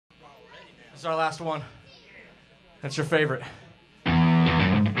This is our last one. That's your favorite.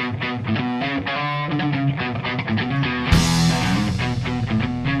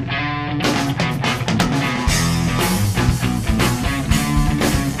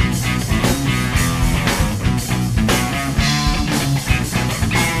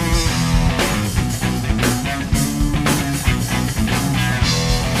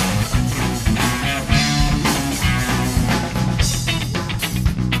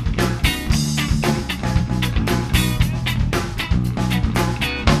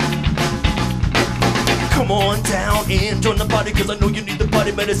 Come on down and join the party, cause I know you need the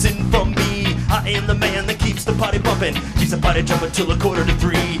party medicine from me. I am the man that keeps the party bumping, keeps the party jumping till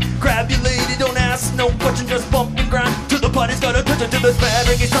 2:45. Grab your lady, don't ask no question, just bump and grind till the party's got a touch to this bad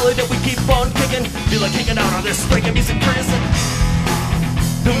reggae solid that we keep on kicking. Feel like kicking out on this reggae music prison.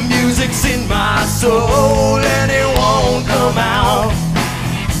 The music's in my soul and it won't come out.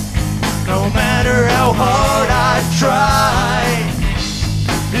 No matter how hard I try,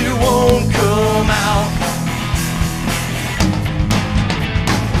 it won't come out.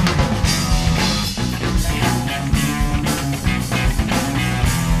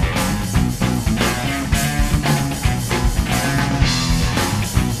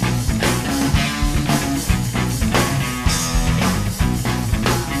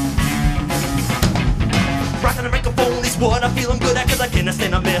 Rockin' the microphone is what I'm feeling good at, cause I cannot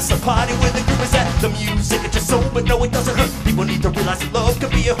stand a mess. A party where the group is at. The music at your soul, but no, it doesn't hurt. People need to realize that love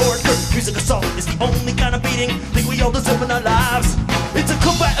can be a hard curve. Music assault is the only kind of beating think we all deserve in our lives. It's a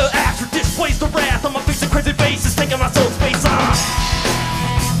combat act that displays the wrath on my face. A crazy face is taking my soul space.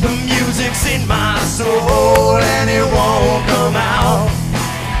 The music's in my soul and it won't come out.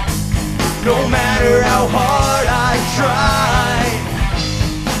 No matter how hard I try,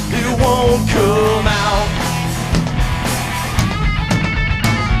 it won't come out.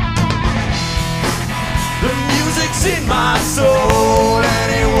 The music's in my soul and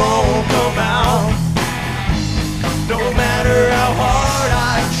it won't come out. No matter how hard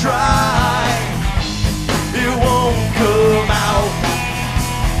I try, it won't come out.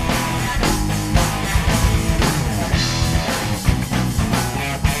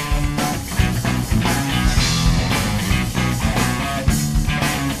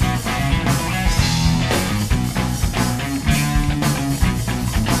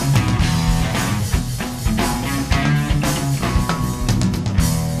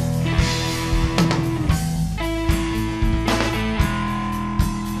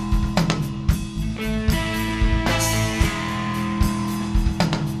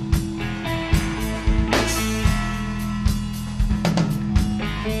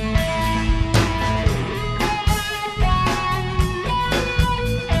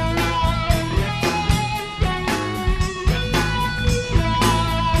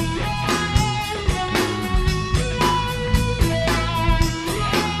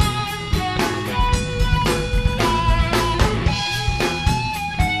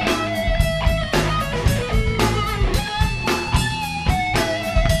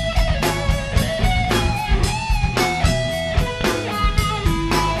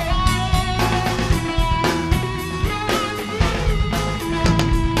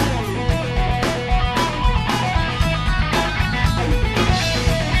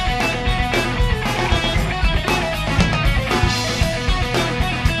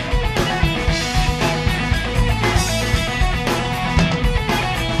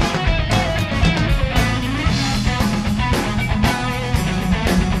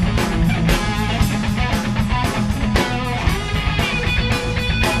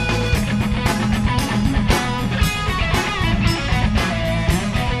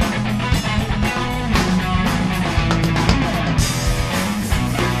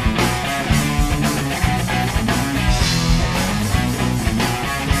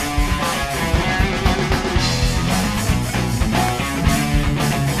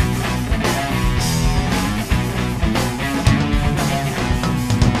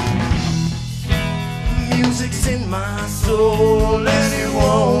 Music's in my soul and it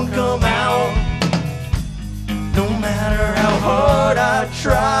won't come out. No matter how hard I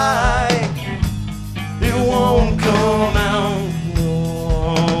try, it won't